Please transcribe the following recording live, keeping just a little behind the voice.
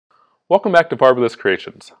Welcome back to Fabulous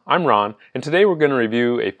Creations. I'm Ron, and today we're going to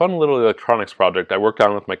review a fun little electronics project I worked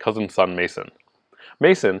on with my cousin's son, Mason.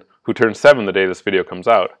 Mason, who turns 7 the day this video comes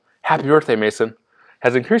out, happy birthday, Mason,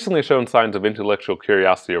 has increasingly shown signs of intellectual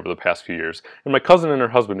curiosity over the past few years, and my cousin and her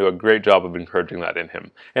husband do a great job of encouraging that in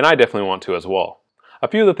him, and I definitely want to as well. A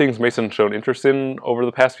few of the things Mason's shown interest in over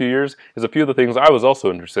the past few years is a few of the things I was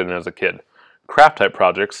also interested in as a kid. Craft-type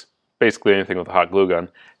projects, basically anything with a hot glue gun,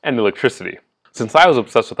 and electricity. Since I was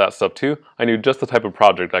obsessed with that stuff too, I knew just the type of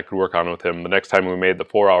project I could work on with him the next time we made the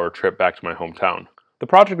 4-hour trip back to my hometown. The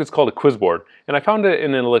project is called a quiz board, and I found it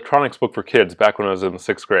in an electronics book for kids back when I was in the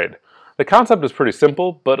 6th grade. The concept is pretty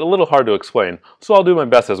simple, but a little hard to explain, so I'll do my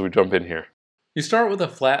best as we jump in here. You start with a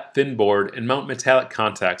flat, thin board and mount metallic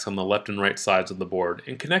contacts on the left and right sides of the board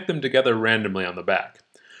and connect them together randomly on the back.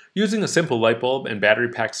 Using a simple light bulb and battery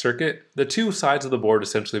pack circuit, the two sides of the board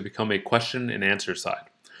essentially become a question and answer side.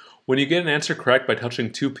 When you get an answer correct by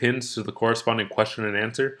touching 2 pins to the corresponding question and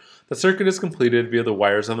answer, the circuit is completed via the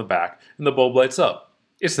wires on the back and the bulb lights up.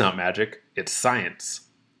 It's not magic, it's science.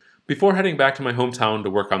 Before heading back to my hometown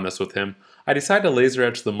to work on this with him, I decided to laser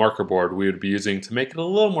etch the marker board we would be using to make it a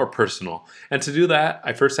little more personal, and to do that,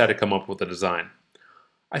 I first had to come up with a design.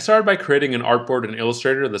 I started by creating an artboard in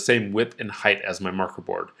Illustrator the same width and height as my marker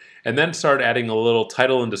board, and then started adding a little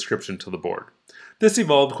title and description to the board. This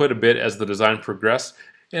evolved quite a bit as the design progressed,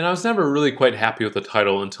 and I was never really quite happy with the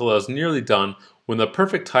title until I was nearly done when the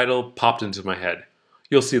perfect title popped into my head.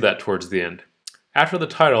 You'll see that towards the end. After the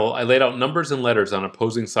title, I laid out numbers and letters on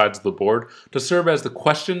opposing sides of the board to serve as the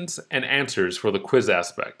questions and answers for the quiz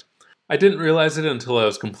aspect. I didn't realize it until I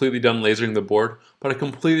was completely done lasering the board, but I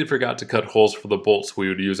completely forgot to cut holes for the bolts we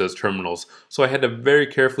would use as terminals, so I had to very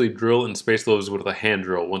carefully drill and space those with a hand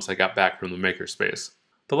drill once I got back from the makerspace.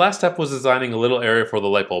 The last step was designing a little area for the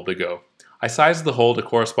light bulb to go. I sized the hole to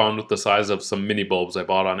correspond with the size of some mini bulbs I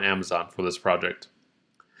bought on Amazon for this project.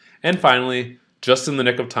 And finally, just in the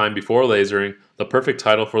nick of time before lasering, the perfect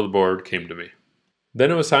title for the board came to me. Then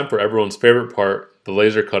it was time for everyone's favorite part, the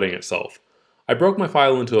laser cutting itself. I broke my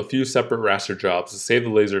file into a few separate raster jobs to save the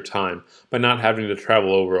laser time by not having to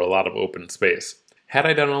travel over a lot of open space. Had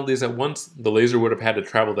I done all these at once, the laser would have had to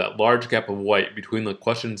travel that large gap of white between the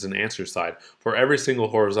questions and answer side for every single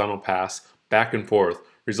horizontal pass, back and forth,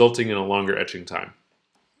 resulting in a longer etching time.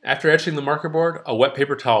 After etching the marker board, a wet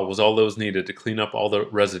paper towel was all that was needed to clean up all the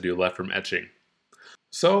residue left from etching.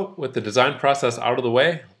 So, with the design process out of the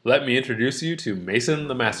way, let me introduce you to Mason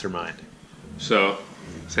the Mastermind. So,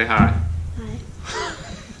 say hi.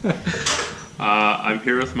 Hi. I'm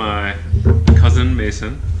here with my cousin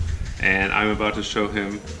Mason, and I'm about to show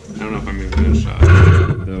him, I don't know if I'm even going to show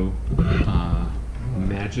the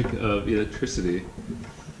magic of electricity.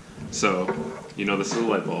 So, you know this is a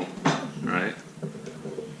light bulb, right?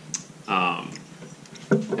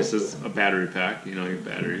 This is a battery pack, you know your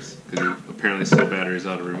batteries, because you apparently steal batteries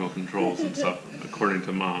out of remote controls and stuff, according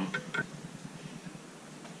to Mom.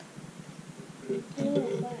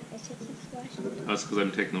 That's because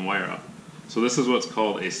I'm taking the wire out. So this is what's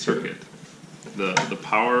called a circuit. The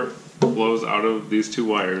power flows out of these 2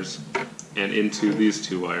 wires and into these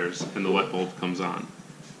 2 wires, and the light bulb comes on.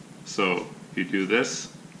 So if you do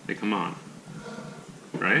this, they come on.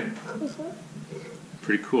 Right?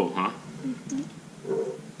 Pretty cool, huh?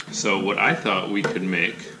 So what I thought we could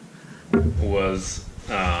make was,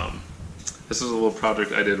 this is a little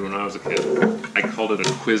project I did when I was a kid. I called it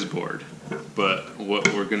a quiz board. But what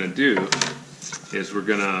we're going to do is we're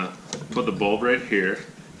going to put the bulb right here,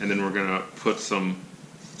 and then we're going to put some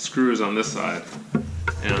screws on this side.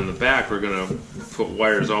 And on the back we're going to put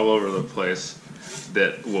wires all over the place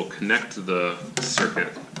that will connect to the circuit.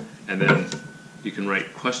 And then you can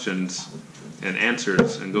write questions and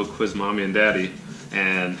answers and go quiz Mommy and Daddy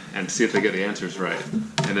and see if they get the answers right.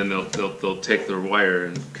 And then they'll take their wire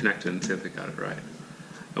and connect it and see if they got it right.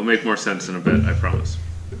 It'll make more sense in a bit, I promise.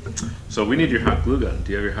 So we need your hot glue gun.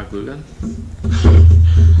 Do you have your hot glue gun?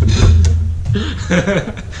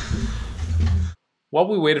 While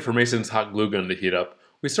we waited for Mason's hot glue gun to heat up,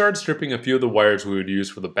 we started stripping a few of the wires we would use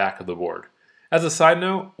for the back of the board. As a side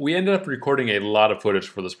note, we ended up recording a lot of footage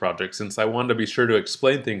for this project since I wanted to be sure to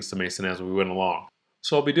explain things to Mason as we went along.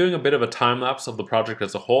 So I'll be doing a bit of a time-lapse of the project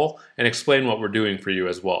as a whole and explain what we're doing for you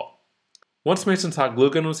as well. Once Mason's hot glue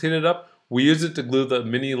gun was heated up, we used it to glue the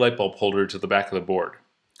mini light bulb holder to the back of the board.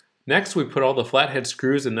 Next, we put all the flathead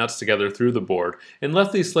screws and nuts together through the board and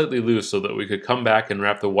left these slightly loose so that we could come back and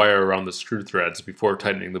wrap the wire around the screw threads before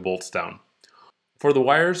tightening the bolts down. For the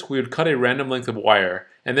wires, we would cut a random length of wire,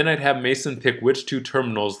 and then I'd have Mason pick which 2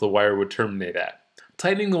 terminals the wire would terminate at.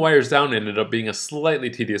 Tightening the wires down ended up being a slightly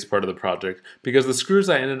tedious part of the project because the screws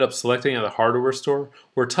I ended up selecting at the hardware store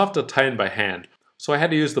were tough to tighten by hand, so I had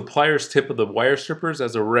to use the pliers tip of the wire strippers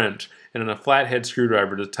as a wrench and a flathead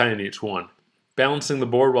screwdriver to tighten each one. Balancing the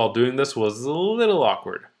board while doing this was a little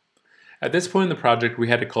awkward. At this point in the project, we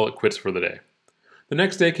had to call it quits for the day. The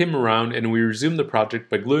next day came around and we resumed the project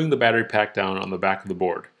by gluing the battery pack down on the back of the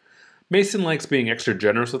board. Mason likes being extra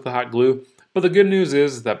generous with the hot glue, but the good news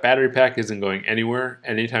is that battery pack isn't going anywhere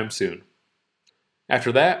anytime soon.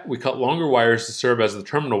 After that, we cut longer wires to serve as the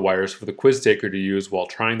terminal wires for the quiz taker to use while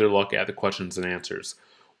trying their luck at the questions and answers.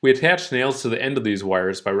 We attached nails to the end of these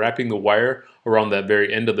wires by wrapping the wire around that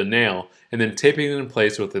very end of the nail and then taping it in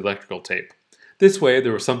place with electrical tape. This way,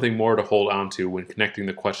 there was something more to hold onto when connecting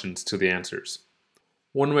the questions to the answers.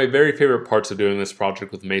 One of my very favorite parts of doing this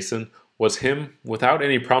project with Mason was him, without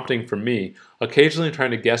any prompting from me, occasionally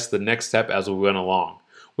trying to guess the next step as we went along,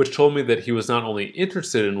 which told me that he was not only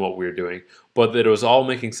interested in what we were doing, but that it was all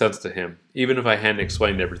making sense to him, even if I hadn't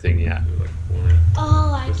explained everything yet.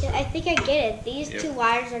 Oh, I think I get it. These two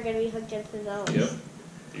wires are going to be hooked into those. Yep,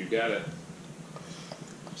 you got it.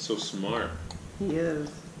 So smart. He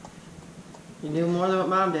is. You knew more than what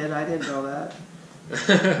Mom did. I didn't know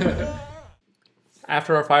that.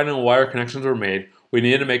 After our final wire connections were made, we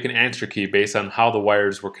needed to make an answer key based on how the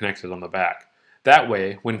wires were connected on the back. That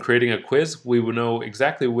way, when creating a quiz, we would know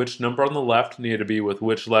exactly which number on the left needed to be with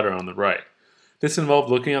which letter on the right. This involved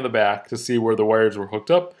looking at the back to see where the wires were hooked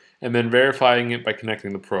up and then verifying it by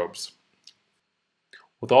connecting the probes.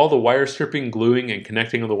 With all the wire stripping, gluing, and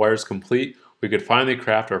connecting of the wires complete, we could finally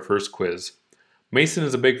craft our first quiz. Mason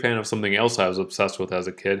is a big fan of something else I was obsessed with as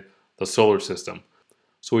a kid, the solar system.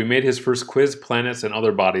 So we made his first quiz, planets, and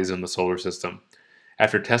other bodies in the solar system.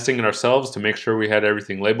 After testing it ourselves to make sure we had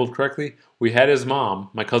everything labeled correctly, we had his mom,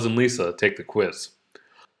 my cousin Lisa, take the quiz.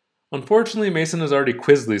 Unfortunately, Mason has already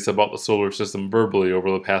quizzed Lisa about the solar system verbally over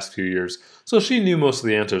the past few years, so she knew most of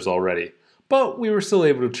the answers already. But we were still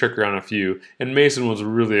able to trick her on a few, and Mason was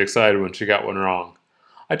really excited when she got one wrong.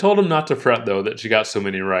 I told him not to fret though that she got so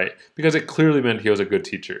many right, because it clearly meant he was a good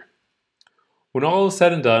teacher. When all was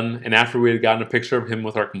said and done, and after we had gotten a picture of him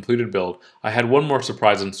with our completed build, I had one more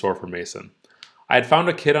surprise in store for Mason. I had found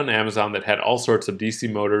a kit on Amazon that had all sorts of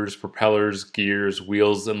DC motors, propellers, gears,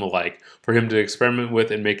 wheels, and the like for him to experiment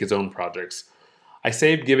with and make his own projects. I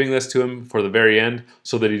saved giving this to him for the very end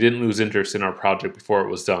so that he didn't lose interest in our project before it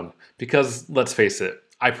was done, because, let's face it,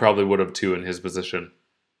 I probably would have too in his position.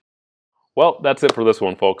 Well, that's it for this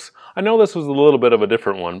one, folks. I know this was a little bit of a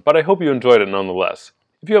different one, but I hope you enjoyed it nonetheless.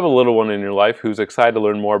 If you have a little one in your life who's excited to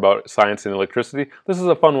learn more about science and electricity, this is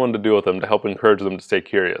a fun one to do with them to help encourage them to stay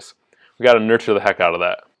curious. We gotta nurture the heck out of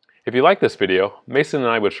that. If you like this video, Mason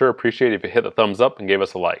and I would sure appreciate if you hit the thumbs up and gave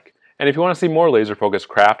us a like. And if you want to see more laser-focused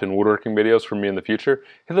craft and woodworking videos from me in the future,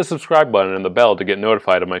 hit the subscribe button and the bell to get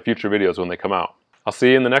notified of my future videos when they come out. I'll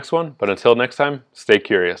see you in the next one, but until next time, stay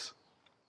curious.